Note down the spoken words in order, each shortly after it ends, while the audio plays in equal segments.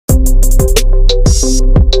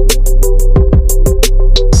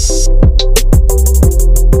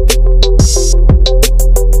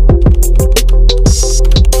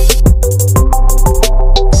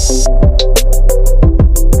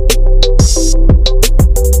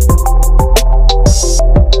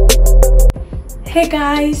Hey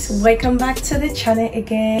guys, welcome back to the channel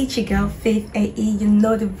again. It's your girl Faith AE. You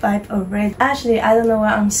know the vibe already. Actually, I don't know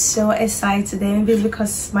why I'm so excited today. Maybe it's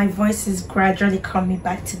because my voice is gradually coming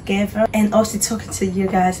back together and also talking to you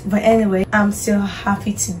guys. But anyway, I'm so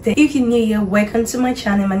happy today. If you're new here, welcome to my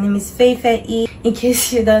channel. My name is Faith AE. In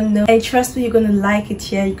case you don't know, and trust me, you're gonna like it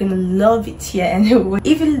here. You're gonna love it here anyway.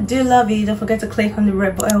 If you do love it, don't forget to click on the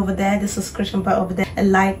red button over there, the subscription button over there,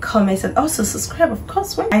 and like, comment, and also subscribe, of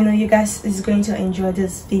course. Right? I know you guys is going to enjoy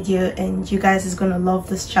this video and you guys is gonna love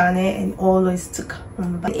this channel and always to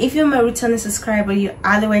come back. If you're my returning subscriber, you're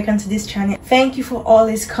all welcome to this channel. Thank you for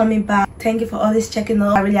always coming back. Thank you for always checking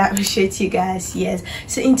out. I really appreciate you guys. Yes,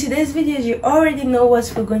 so in today's video you already know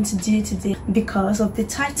what we're going to do today because of the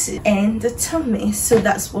title and the thumbnail. So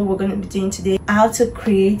that's what we're going to be doing today: how to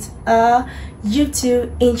create a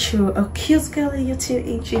YouTube intro, a cute girly YouTube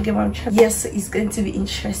intro. Get what I'm trying. Yes, so it's going to be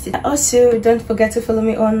interesting. Also, don't forget to follow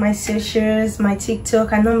me on my socials, my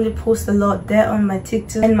TikTok. I normally post a lot there on my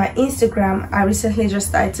TikTok and my Instagram. I recently just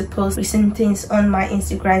started to post recent things on my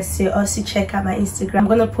Instagram, so also check out my Instagram. I'm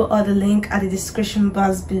gonna put all the link at the description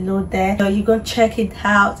box below there, so you can check it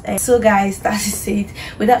out. And so guys, that is it.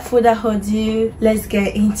 Without further ado, let's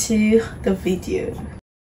get into the video.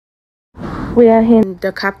 We are in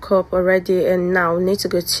the CAPCUT already, and now we need to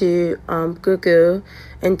go to Google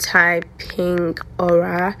and type pink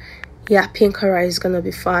aura. Yeah, pink aura is gonna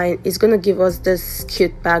be fine. It's gonna give us this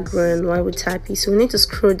cute background while we type it, so we need to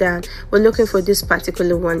scroll down. We're looking for this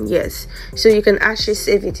particular one. Yes, so you can actually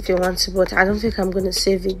save it if you want to, but I don't think I'm gonna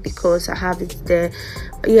save it because I have it there.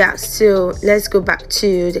 Yeah, so let's go back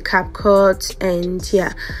to the CAPCUT, and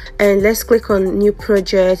yeah, and let's click on new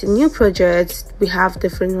project. New projects, we have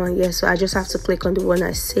different one. Yeah, so I just have to click on the one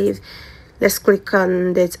I save. Let's click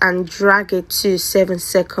on that and drag it to 7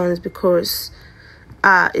 seconds because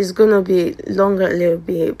it's gonna be longer a little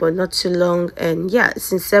bit, but not too long. And yeah,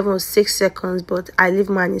 it's in 7 or 6 seconds, but I leave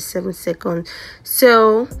mine in 7 seconds.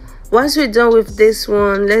 So once we're done with this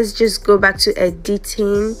one, let's just go back to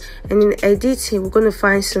editing, and in editing we're gonna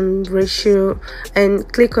find some ratio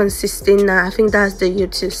and click on 16. Now I think that's the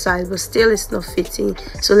YouTube size, but still it's not fitting,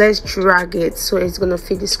 so let's drag it so it's gonna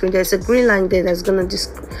fit the screen. There's a green line there that's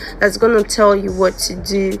gonna tell you what to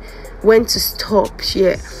do, when to stop.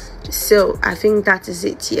 Yeah, so I think that is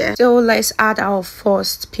it. Yeah, so let's add our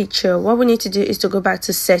first picture. What we need to do is to go back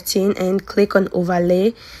to setting and click on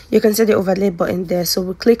overlay. You can see the overlay button there, so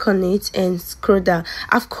we'll click on it and scroll down.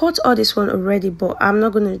 I've cut all this one already, but I'm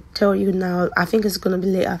not going to tell you now. I think it's going to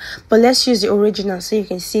be later, but let's use the original so you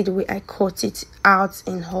can see the way I cut it out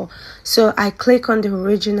in whole. So I click on the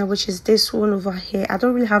original, which is this one over here. I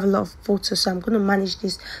don't really have a lot of photos, so I'm going to manage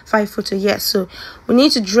this 5 photo. Yeah, so we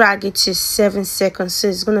need to drag it to 7 seconds, so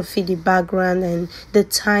it's going to fit the background and the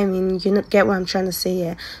timing. You know, get what I'm trying to say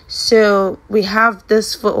here. So we have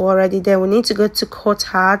this photo already there. We need to go to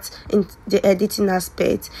cut art in the editing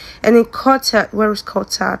aspect, and in cut art, where is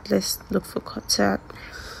cut art? Let's look for cut art.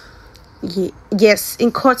 Yes,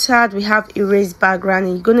 in cut art we have erase background,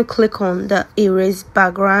 and you're going to click on the erase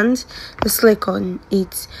background. Let's click on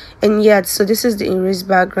it, and yeah, so this is the erase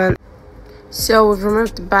background. So we've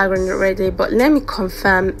removed the background already, but let me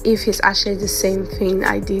confirm if it's actually the same thing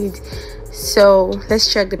I did. So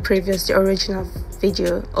let's check the original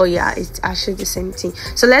video. Oh yeah, it's actually the same thing.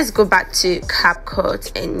 So let's go back to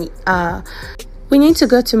CAPCUT, and we need to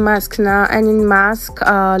go to mask now, and in mask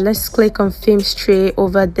let's click on film straight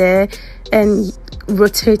over there and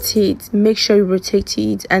rotate it. Make sure you rotate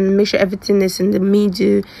it and make sure everything is in the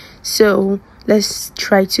middle. So let's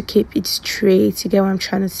try to keep it straight. You get what I'm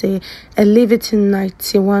trying to say, and leave it in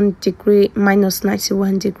 91 degree, minus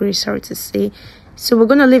 91 degrees, sorry to say. So we're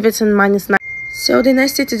gonna leave it in minus 9. So the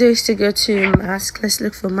next thing to do is to go to mask. Let's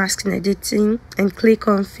look for mask in editing and click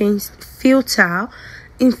on filter.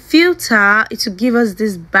 In filter, it will give us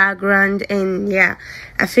this background, and yeah,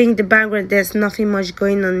 I think the background, there's nothing much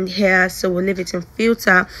going on here, so we'll leave it in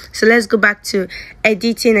filter. So let's go back to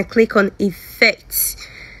editing and click on effects.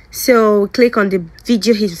 So click on the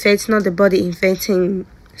video effects, not the body effect, and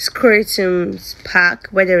scroll to spark,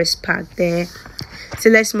 where there is spark there. So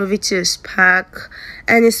let's move it to spark,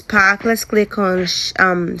 and in spark let's click on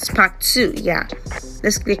spark 2. Yeah,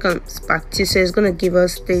 let's click on spark 2, so it's gonna give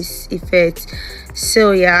us this effect.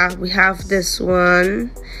 So yeah, we have this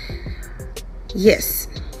one. Yes,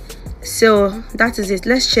 so that is it.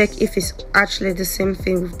 Let's check if it's actually the same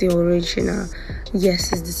thing with the original.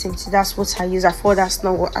 Yes, it's the same thing. That's what I use. I thought that's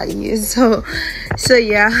not what I use. So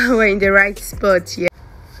yeah, we're in the right spot. Yeah,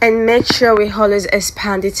 And make sure we always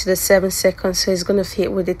expand it to the 7 seconds, so it's gonna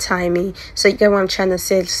fit with the timing. So you get what I'm trying to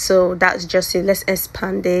say. So that's just it. Let's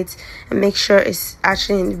expand it and make sure it's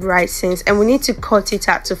actually in the right sense. And we need to cut it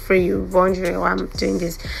out to free you wondering why I'm doing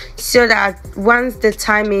this, so that once the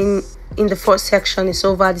timing in the first section is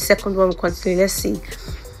over, the second one will continue. Let's see.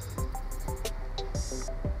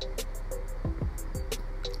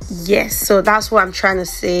 Yes, so that's what I'm trying to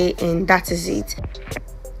say, and that is it.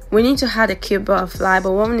 We need to add a cute butterfly,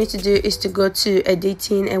 but what we need to do is to go to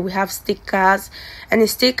editing, and we have stickers. And in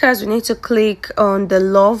stickers, we need to click on the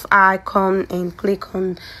love icon and click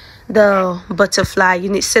on the butterfly. You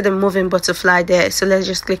need to see the moving butterfly there. So let's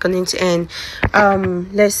just click on it, and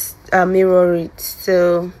let's mirror it.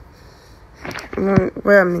 So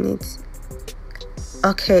wait a minute.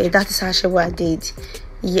 Okay, that is actually what I did.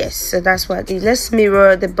 Yes, so that's what I did. Let's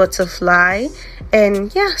mirror the butterfly.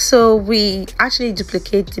 And yeah, so we actually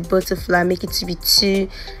duplicate the butterfly, make it to be 2,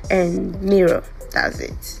 and mirror. That's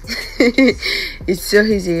it. It's so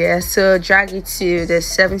easy. Yeah, so drag it to the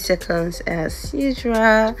 7 seconds as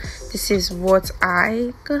usual. This is what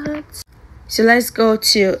I got. So let's go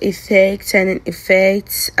to effects, and in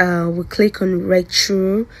effects we click on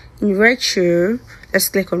retro. In retro, let's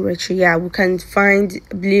click on retro. Yeah, we can find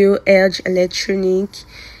blue edge electronic,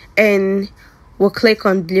 and we'll click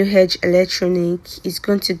on blue edge electronic. It's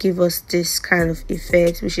going to give us this kind of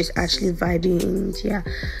effect, which is actually vibing. And yeah,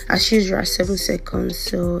 as usual, 7 seconds.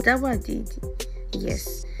 So that's what I did.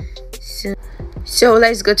 Yes. So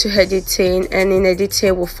let's go to editing, and in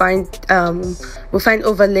editing we'll find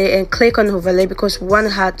overlay, and click on overlay because we want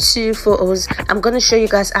to have 2 photos. I'm going to show you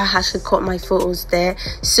guys how I actually cut my photos there.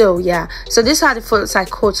 So yeah, so these are the photos I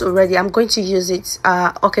cut already. I'm going to use it.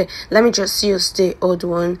 Okay, let me just use the old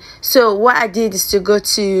one. So what I did is to go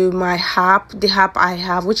to my app, the app I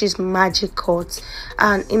have, which is Magic Cut.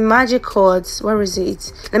 And in Magic Cut, where is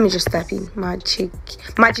it? Let me just type in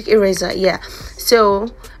Magic Eraser. Yeah, so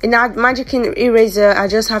in our Magic Eraser, I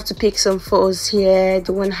just have to pick some photos here,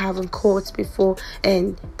 the one I haven't cut before,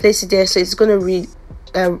 and place it there. So it's gonna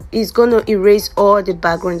erase all the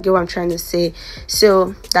background. Get what I'm trying to say?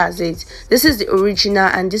 So that's it. This is the original,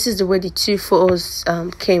 and this is the way the 2 photos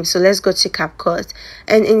came. So let's go to CAPCUT,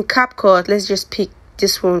 and in CAPCUT, let's just pick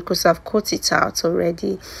this one because I've cut it out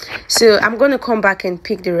already. So I'm gonna come back and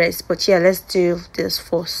pick the rest, but yeah, let's do this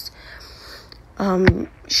first.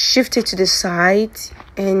 Shift it to the side,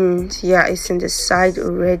 and yeah, it's in the side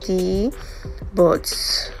already, but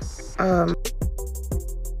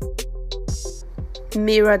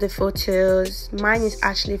mirror the photos. Mine is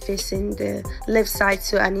actually facing the left side,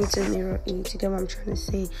 so I need to mirror it. You get what I'm trying to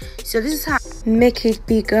say? So this is how make it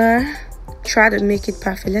bigger. Try to make it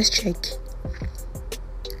perfect. Let's check.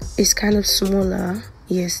 It's kind of smaller.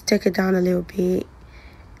 Yes, take it down a little bit.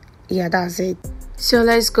 Yeah, that's it. So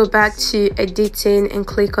let's go back to editing and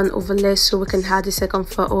click on overlay so we can add the second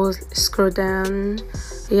photo. Scroll down.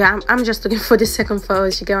 Yeah, I'm just looking for the second photo.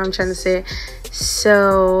 You get what I'm trying to say?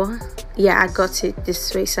 So yeah, I got it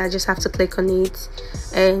this way, so I just have to click on it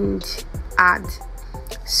and add.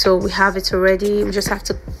 So we have it already. We just have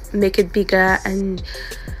to make it bigger, and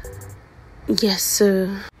yes,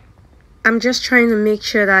 so I'm just trying to make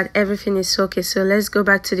sure that everything is okay. So let's go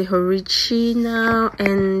back to the original,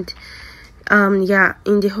 and yeah,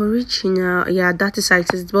 in the original, yeah, that is how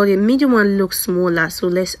it is, but the medium one looks smaller, so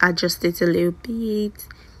let's adjust it a little bit.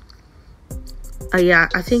 Yeah,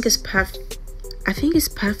 I think it's perfect. I think it's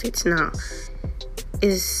perfect now.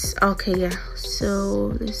 Is okay. Yeah,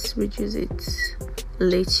 so let's reduce it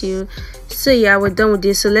little. So yeah, we're done with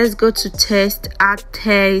this. So let's go to test, add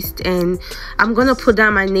text, and I'm gonna put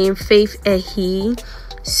down my name, Faith Ehi.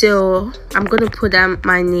 So I'm gonna put down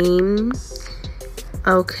my name.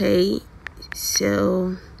 Okay,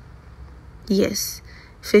 so yes,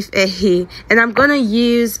 Faith Ehi, and I'm gonna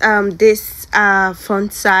use this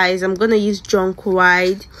font size. I'm gonna use junk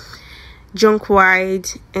wide,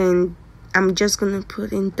 and I'm just gonna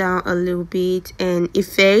put it down a little bit. And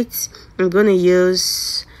effects, I'm gonna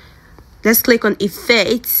use, let's click on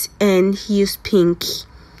effects and use pink.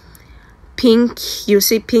 You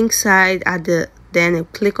see pink side at the, then I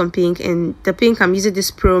click on pink, and the pink, I'm using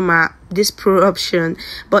this pro option,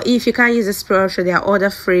 but if you can't use this pro option, there are other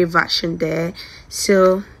free version there.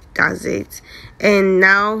 So that's it. And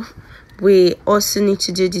now we also need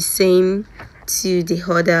to do the same to the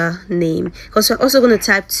other name, because we're also going to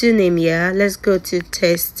type 2 name here. Let's go to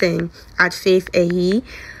test and add Faith Ehi,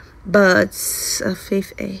 but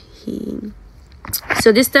Faith Ehi.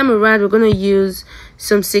 So this time around, we're going to use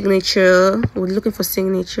some signature. We're looking for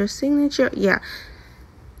signature. Yeah,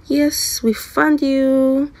 yes, we found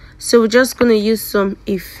you. So we're just going to use some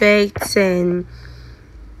effects, and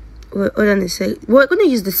Hold on a sec. We're gonna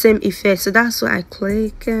use the same effect, so that's why I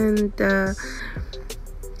click and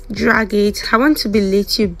drag it. I want to be a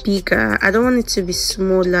little bigger. I don't want it to be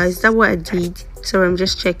smaller. Is that what I did? So I'm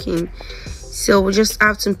just checking. So we just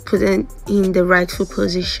have to put it in the rightful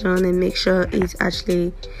position and make sure it's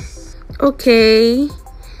actually okay.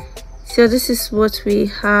 So this is what we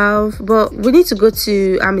have, but we need to go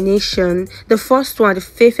to animation. The first one, the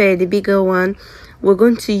fifth, the bigger one, we're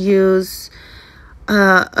going to use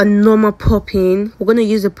a normal popping. We're going to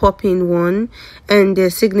use the popping one, and the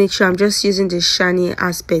signature, I'm just using the shiny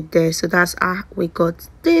aspect there. So that's how we got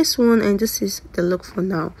this one, and this is the look for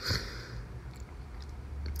now.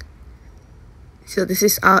 So this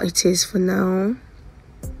is how it is for now.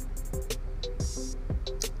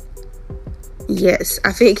 Yes,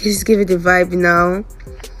 I think it's giving the vibe now.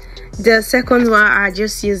 The second one, I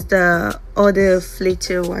just used the other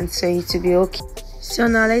flitter one, so it to be okay. So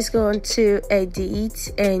now let's go on to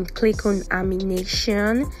edit and click on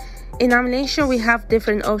animation. In animation we have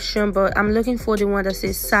different options, but I'm looking for the one that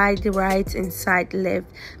says side right and side left,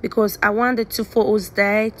 because I want the two photos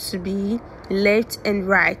there to be left and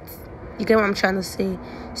right. You get what I'm trying to say?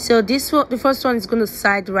 So this one, the first one is going to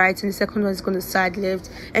side right and the second one is going to side left,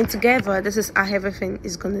 and together this is how everything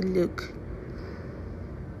is going to look.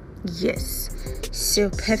 Yes, so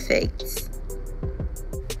perfect.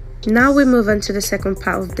 Now we move on to the second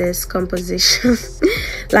part of this composition.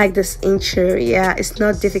 Like this intro. Yeah, it's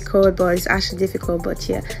not difficult, but it's actually difficult, but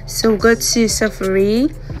yeah. So go to Safari,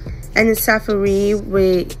 and in Safari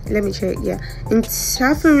we, let me check, yeah, in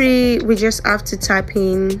Safari we just have to type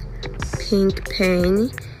in pink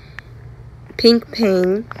pen.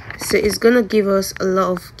 So it's gonna give us a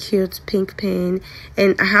lot of cute pink pen,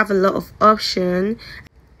 and I have a lot of option.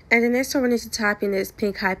 And the next one we need to type in is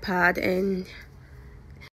pink iPad, and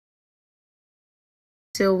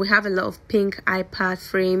so we have a lot of pink iPad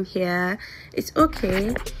frame here. It's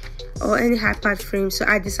okay, or any iPad frame. So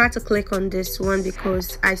I decided to click on this one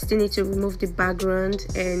because I still need to remove the background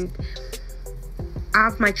and I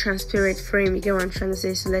have my transparent frame. You get what I'm trying to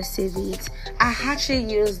say? So let's save it. I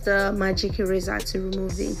actually used the magic eraser to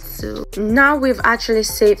remove it. So now we've actually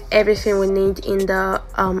saved everything we need in the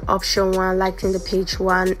option one, like in the page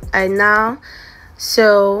one. And now,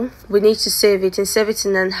 so we need to save it and save it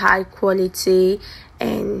in a high quality.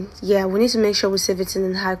 And yeah, we need to make sure we save it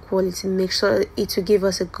in a high quality, make sure it will give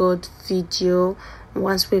us a good video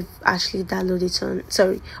once we've actually downloaded it on,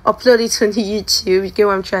 upload it on YouTube. You get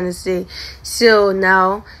what I'm trying to say? So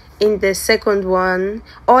now in the second one,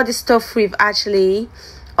 all the stuff we actually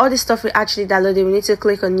downloaded, we need to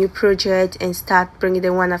click on new project and start bringing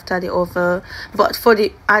them one after the other. But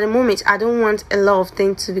at the moment, I don't want a lot of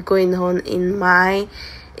things to be going on in my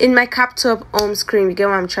CAPCUT home screen. You get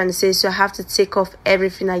what I'm trying to say? So I have to take off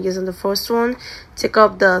everything I use on the first one, take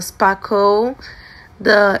off the sparkle,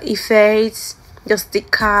 the effects, the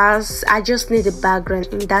stickers. I just need the background,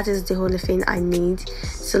 and that is the only thing I need.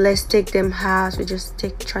 So let's take them out. We just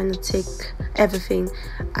trying to take everything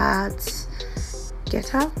at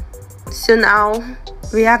get out. So now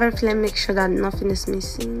we have everything, make sure that nothing is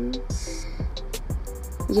missing.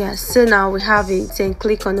 Yeah, so now we have it, and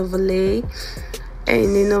click on overlay.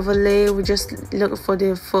 And in overlay we just look for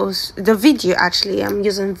the video. Actually, I'm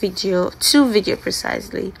using two video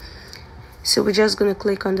precisely. So we're just gonna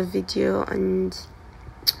click on the video, and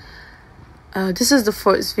this is the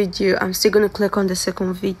first video. I'm still gonna click on the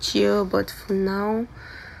second video, but for now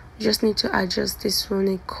we just need to adjust this one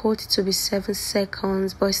and code it to be 7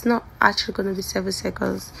 seconds, but it's not actually gonna be 7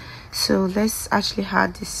 seconds. So let's actually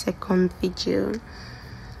add the second video,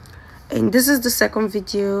 and this is the second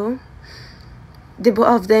video. The both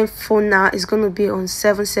of them for now is going to be on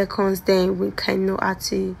 7 seconds. Then we can know how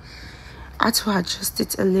to adjust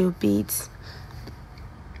it a little bit.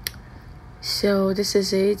 So this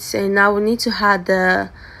is it, and now we need to add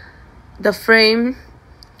the frame.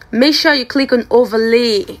 Make sure you click on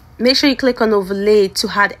overlay. Make sure you click on overlay to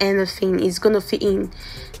add anything. It's going to fit in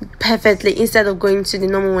perfectly. Instead of going to the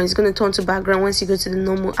normal one, it's going to turn to background once you go to the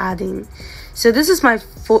normal adding. So this is my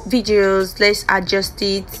videos. Let's adjust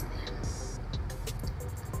it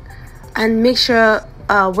and make sure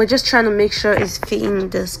we're just trying to make sure it's fitting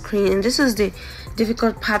the screen. And this is the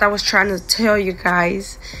difficult part I was trying to tell you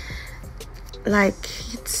guys.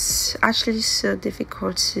 Like, it's actually so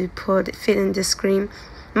difficult to fit in the screen.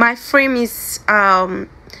 My frame is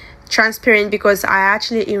transparent because I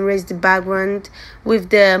actually erased the background with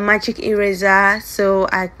the magic eraser, so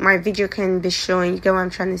my video can be showing. You get what I'm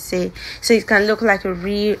trying to say? So it can look like a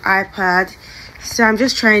real iPad. So I'm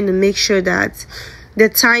just trying to make sure that the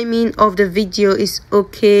timing of the video is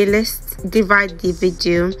okay. Let's divide the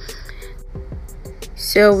video.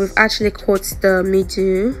 So we've actually cut the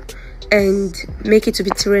middle and make it to be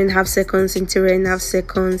 3.5 seconds and 3.5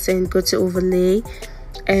 seconds, and go to overlay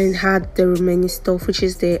and add the remaining stuff, which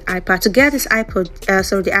is the iPad. To get this the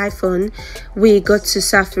iPhone, we got to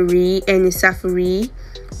Safari, and in Safari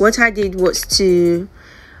what I did was to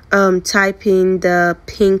type in the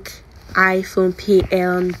pink iPhone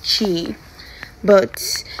PLG,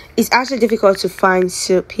 but it's actually difficult to find.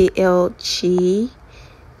 So PLG,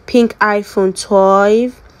 pink iPhone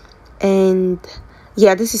 12, and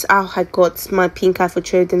yeah, this is how I got my pink iPhone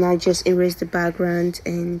 12. Then I just erased the background,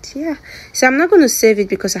 and yeah, so I'm not going to save it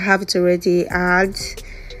because I have it already add.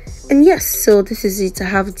 And yes, so this is it. I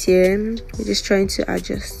have it here. We're just trying to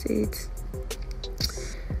adjust it.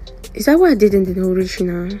 Is that what I did in the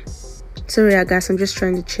original? Sorry guys, I'm just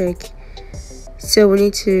trying to check. So we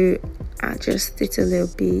need to adjust it a little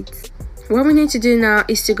bit. What we need to do now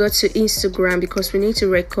is to go to Instagram, because we need to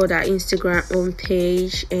record our Instagram home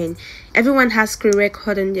page, and everyone has screen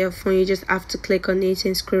record on their phone. You just have to click on it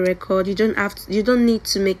and screen record. You don't need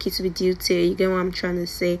to make it with duty. You get what I'm trying to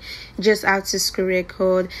say? You just have to screen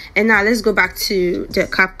record. And now let's go back to the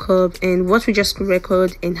CAPCUT and what we just screen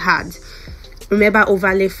record and had. Remember,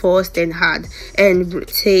 overlay first, then add, and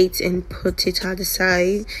rotate and put it at the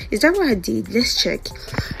side. Is that what I did? Let's check.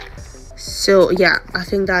 So yeah, I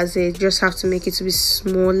think that's it. Just have to make it to be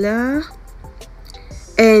smaller.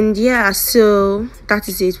 And yeah, so that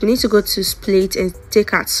is it. We need to go to split and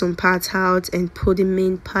take out some parts out and put the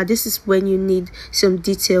main part. This is when you need some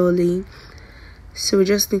detailing. So we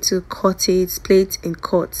just need to cut it, split and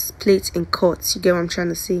cut, split and cut. You get what I'm trying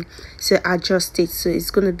to say? So adjust it so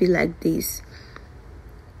it's gonna be like this.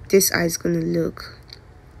 This eye is gonna look.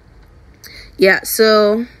 Yeah,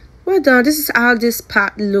 so well done. This is how this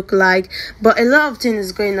part look like, but a lot of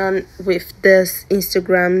things going on with this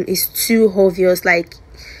Instagram. Is too obvious, like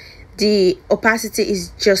the opacity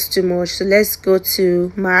is just too much. So let's go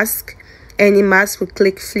to mask, and in mask we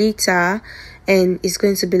click filter, and it's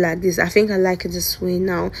going to be like this. I think I like it this way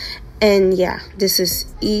now. And yeah, this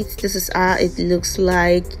is it. This is how it looks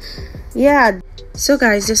like. Yeah, so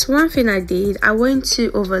guys, there's one thing I did. I went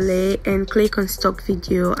to overlay and click on stock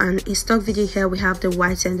video, and in stock video here we have the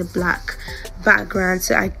white and the black background,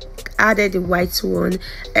 so I added the white one.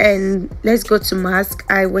 And let's go to mask.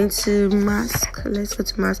 I went to mask, let's go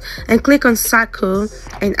to mask and click on circle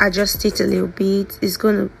and adjust it a little bit. It's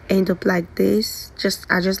gonna end up like this, just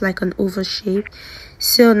adjust like an oval shape.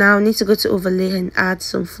 So now I need to go to overlay and add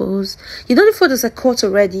some photos. You know the photos are cut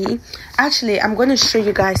already. Actually, I'm going to show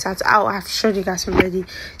you guys how I've showed you guys already.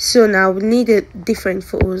 So now we needed different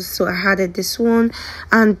photos. So I added this one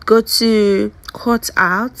and go to cut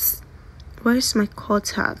out. Where's my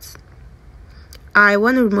cut out? I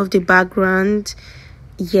want to remove the background.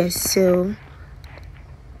 Yes, so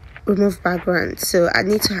remove background. So I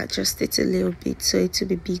need to adjust it a little bit so it will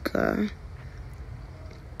be bigger.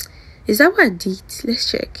 Is that what I did?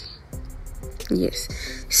 Let's check. Yes,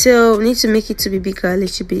 so we need to make it to be bigger a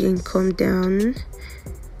little bit and come down.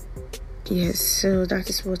 Yes, so that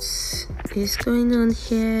is what is going on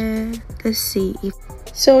here. Let's see if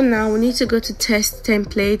so. Now we need to go to test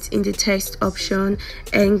template in the text option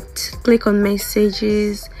and click on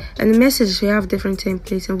messages, and the messages we have different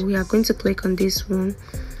templates, and we are going to click on this one.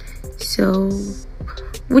 So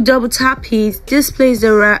we double tap it, displays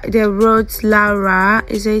the word Lara.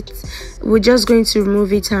 Is it? We're just going to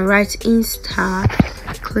remove it and write Insta.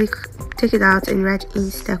 Click, take it out and write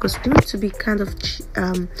Insta, because we want to be kind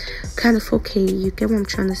of okay. You get what I'm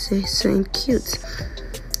trying to say? So in cute.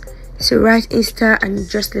 So write Insta and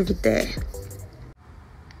just leave it there.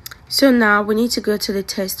 So now we need to go to the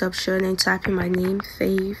text option and type in my name,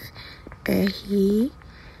 Faith.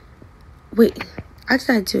 Wait, how did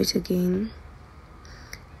I do it again?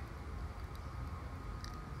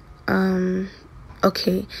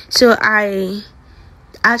 Okay, so I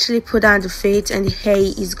actually put down the fade, and the hey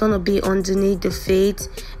is gonna be underneath the fade.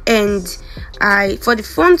 And for the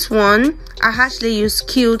font one, I actually use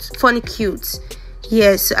funny cute.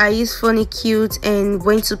 Yes, I use funny cute and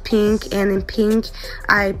went to pink, and in pink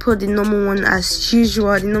I put the normal one as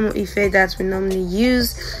usual, the normal effect that we normally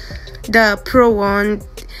use, the pro one.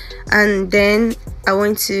 And then I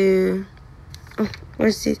went to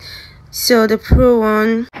where's it? So the pro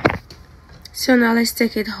one. So now let's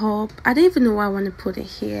take it up. I don't even know why I want to put it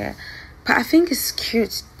here, but I think it's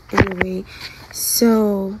cute anyway.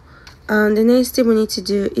 So the next thing we need to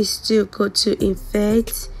do is to go to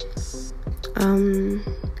effect.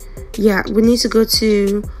 Yeah, we need to go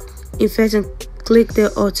to effect and click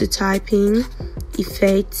the auto typing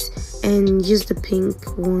effect and use the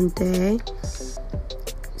pink one there.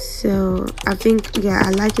 So I think, yeah,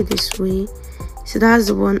 I like it this way. So that's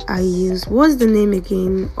the one I use. What's the name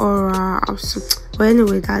again? Aura. Well,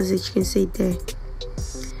 anyway, that's it. You can see it there.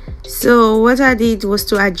 So what I did was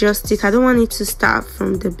to adjust it. I don't want it to start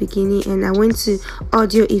from the beginning, and I went to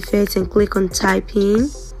audio effects and click on typing,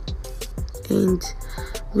 and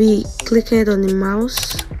we click it on the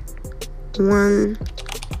mouse. One,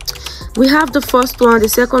 we have the first one, the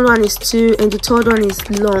second one is 2, and the third one is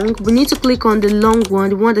long. We need to click on the long one,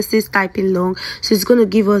 the one that says typing long. So it's going to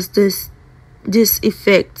give us this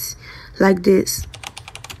effect like this.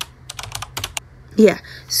 Yeah,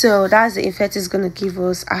 so that's the effect it's gonna give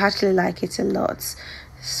us. I actually like it a lot.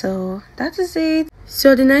 So that is it.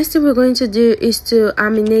 So the next thing we're going to do is to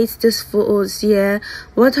animate these photos here.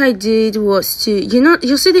 What I did was to,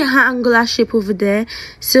 you see the angular shape over there.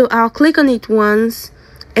 So I'll click on it once,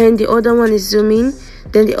 and the other one is zooming.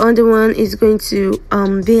 Then the other one is going to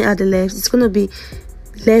be at the left. It's gonna be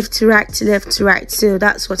left to right, left to right. So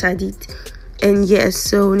that's what I did. And yes,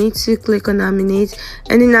 so we need to click on animate,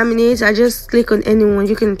 and in animate I just click on anyone.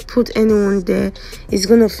 You can put anyone there, it's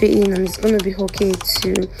gonna fit in and it's gonna be okay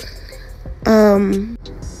too.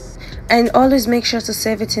 And always make sure to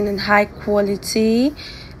save it in high quality.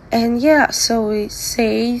 And yeah, so we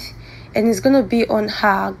save, and it's gonna be on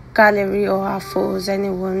her gallery or her photos,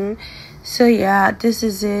 anyone. So yeah, this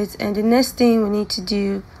is it. And the next thing we need to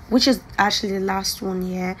do, which is actually the last one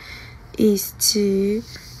here, is to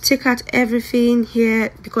take out everything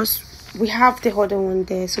here, because we have the other one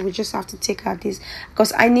there. So we just have to take out this,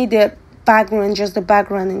 because I need the background, just the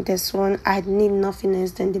background in this one. I need nothing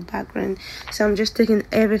else than the background. So I'm just taking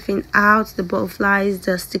everything out, the butterflies,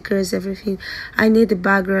 the stickers, everything. I need the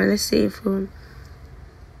background. Let's see if we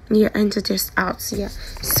enter this out. Yeah,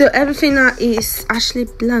 so everything now is actually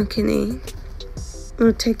blank in it.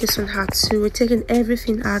 We'll take this one out too. We're taking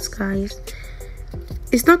everything out, guys.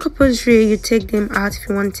 It's not compulsory you take them out if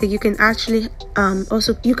you want to. You can actually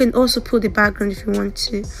you can also put the background if you want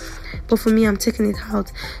to, but for me I'm taking it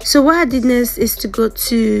out. So what I did next is to go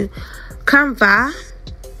to Canva.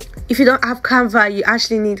 If you don't have Canva, you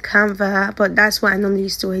actually need Canva, but that's what I normally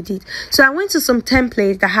used to edit. So I went to some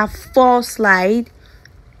templates that have 4 slides.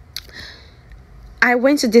 I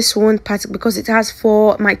went to this one part because it has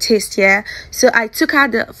 4 my taste here. So I took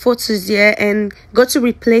out the photos here and go to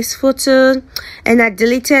replace photo, and I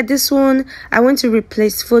deleted this one. I went to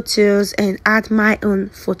replace photos and add my own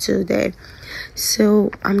photo there.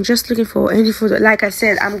 So I'm just looking for any photo. Like I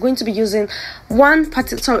said, I'm going to be using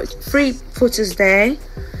 3 photos there.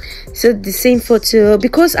 So the same photo,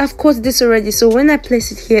 because I've cut this already, so when I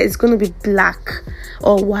place it here it's going to be black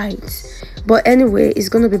or white. But anyway, it's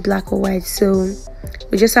going to be black or white. So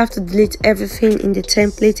we just have to delete everything in the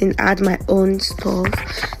template and add my own stuff.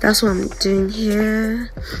 That's what I'm doing here.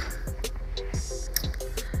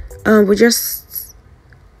 I'm just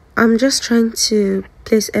trying to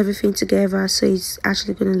place everything together so it's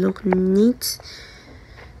actually going to look neat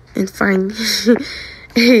and fine.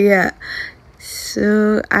 Yeah,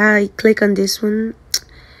 so I click on this one.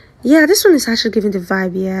 Yeah, this one is actually giving the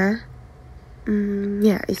vibe.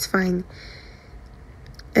 Yeah, it's fine.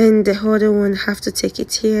 And the other one, have to take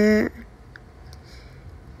it here.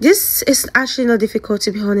 This is actually not difficult,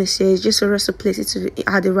 to be honest here. It's just for us to place it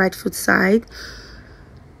at the right foot side.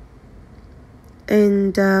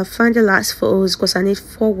 And find the last photos, because I need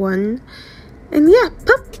 4 and yeah,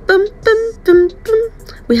 boom, boom, boom, boom, boom.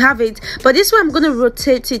 We have it. But this one I'm gonna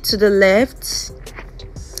rotate it to the left,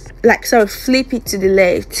 flip it to the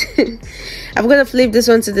left. I'm gonna flip this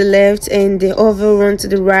one to the left, and the other one to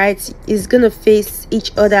the right is gonna face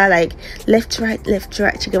each other, like left, right, left,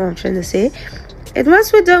 right. You get what I'm trying to say? And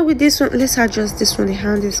once we're done with this one, let's adjust this one. The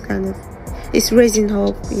hand is it's raising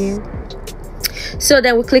up. Yeah, so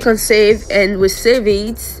then we click on save and we save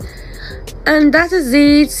it, and that is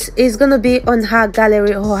it. It's gonna be on her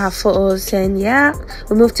gallery or her photos. And yeah,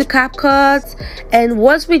 we move to CAPCUT, and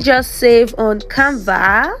once we just save on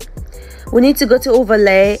Canva, we need to go to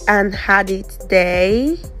overlay and add it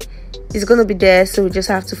there. It's gonna be there, so we just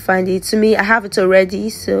have to find it. To me, I have it already,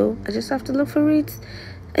 so I just have to look for it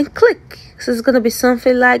and click. So it's gonna be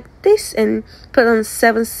something like this, and put on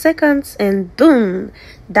 7 seconds, and boom,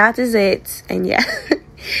 that is it. And yeah.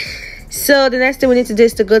 So the next thing we need to do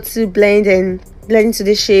is to go to blend and blend into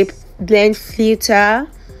the shape, blend filter,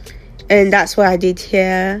 and that's what I did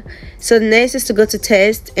here. So the next is to go to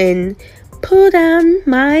test and put down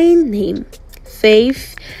my name,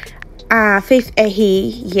 Faith AE.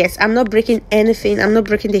 Yes, I'm not breaking anything. I'm not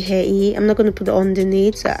breaking the AE. I'm not going to put it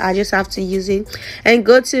underneath, so I just have to use it. And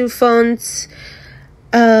go to fonts.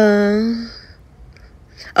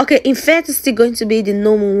 Okay, in fact, it's still going to be the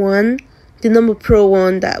normal one, the normal pro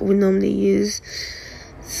one that we normally use.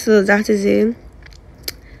 So that is it.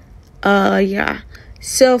 Yeah,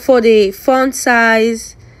 so for the font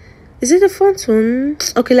size, is it the font one?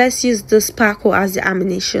 Okay, let's use the sparkle as the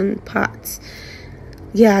animation part.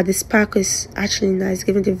 Yeah, the sparkle is actually nice,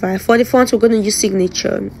 giving the vibe. For the font, we're going to use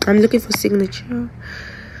signature. I'm looking for signature.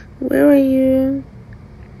 Where are you?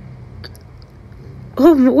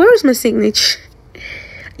 Oh, where is my signature?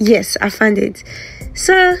 Yes, I found it.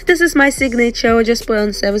 So this is my signature. We'll just put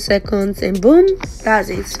on 7 seconds and boom, that's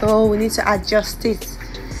it. So we need to adjust it,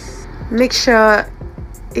 make sure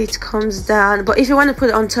it comes down. But if you want to put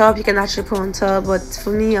it on top, you can actually put on top, but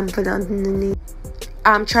for me, I'm putting it underneath.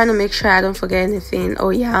 I'm trying to make sure I don't forget anything. Oh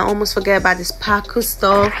yeah, I almost forget about the sparkle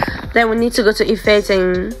stuff. Then we need to go to effects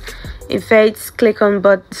and effects, click on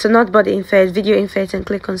not body effect, video effect, and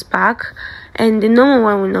click on spark. And the normal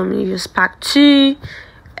one we normally use spark 2.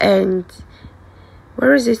 And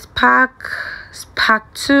where is it? Spark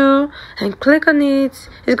 2, and click on it.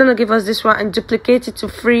 It's gonna give us this one, and duplicate it to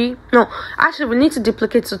 3. No, actually we need to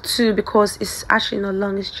duplicate to 2 because it's actually not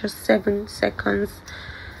long, it's just 7 seconds.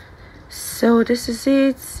 So this is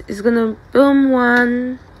it. It's gonna boom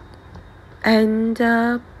 1 and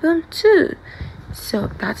boom 2. So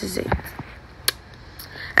that is it.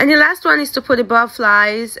 And the last one is to put the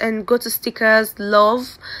butterflies and go to stickers,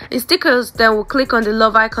 love. In stickers, then we'll click on the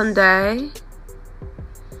love icon there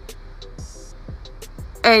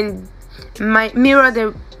and mirror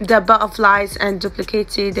the butterflies and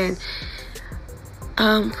duplicate it,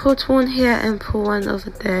 and put one here and put one over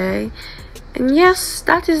there. And yes,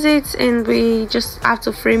 that is it, and we just have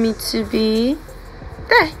to frame it to be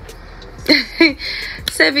there.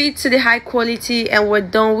 Save it to the high quality and we're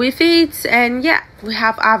done with it. And yeah, we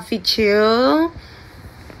have our video.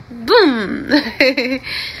 Boom.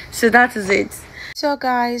 So that is it. So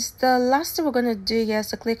guys, the last thing we're gonna do here is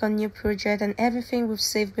to click on new project, and everything we've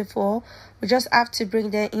saved before, we just have to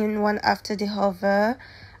bring them in one after the other,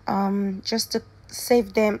 just to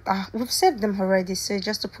save them. We've saved them already, so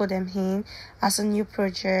just to put them in as a new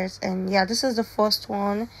project. And yeah, this is the first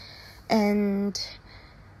one, and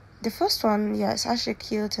the first one, yeah, it's actually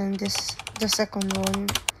cute, and this the second one,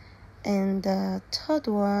 and the third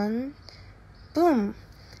one, boom.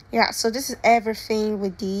 Yeah, so this is everything we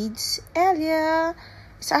did earlier.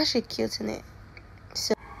 It's actually cute, isn't it?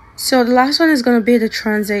 So the last one is going to be the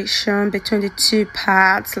transition between the two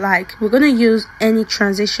parts. Like, we're going to use any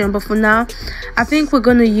transition, but for now I think we're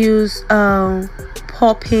going to use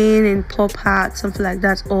pop in and pop out, something like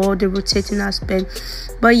that, or the rotating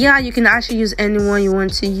aspect. But yeah, you can actually use any one you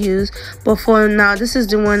want to use, but for now this is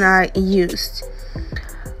the one I used.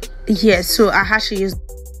 Yes, so I actually used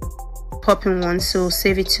popping one, so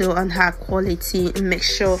save it to on high quality and make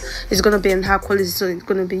sure it's gonna be on high quality, so it's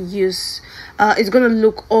gonna be used, it's gonna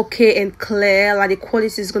look okay and clear, like the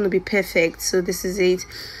quality is gonna be perfect. So this is it.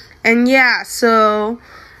 And yeah, so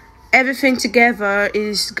everything together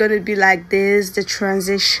is gonna be like this, the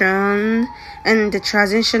transition, and the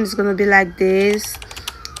transition is gonna be like this,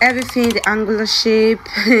 everything, the angular shape.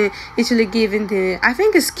 It's really giving the, I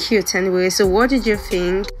think it's cute anyway. So what did you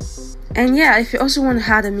think? And yeah, if you also want to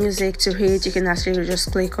add a music to it, you can actually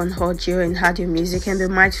just click on audio and add your music, and be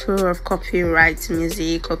mindful of copyright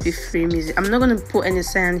music, copy free music. I'm not going to put any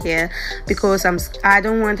sound here because I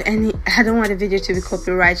don't want the video to be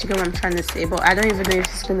copyright. You get what I'm trying to say, but I don't even know if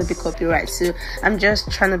it's going to be copyright, so I'm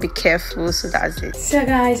just trying to be careful. So that's it. So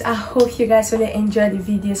guys, I hope you guys really enjoyed the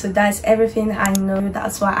video. So that's everything I know.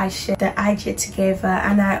 That's why I shared the idea together,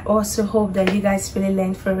 and I also hope that you guys really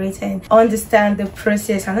learn from it and understand the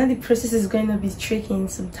process. I know the process is going to be tricky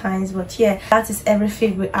sometimes, but yeah, that is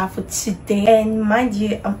everything we have for today. And mind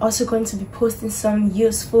you, I'm also going to be posting some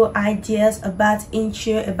useful ideas about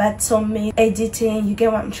intro, about thumbnail editing. You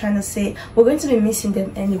get what I'm trying to say? We're going to be missing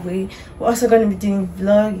them anyway. We're also going to be doing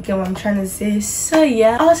vlog. You get what I'm trying to say? So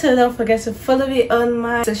yeah, also don't forget to follow me on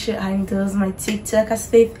my social handles, my TikTok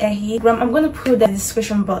as FaithAE. I'm going to put the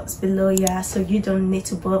description box below, yeah, so you don't need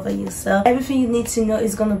to bother yourself. Everything you need to know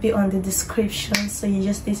is going to be on the description, so you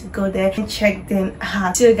just need to go there and check them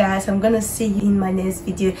out. So guys, I'm gonna see you in my next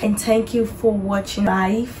video, and thank you for watching.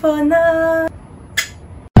 Bye for now.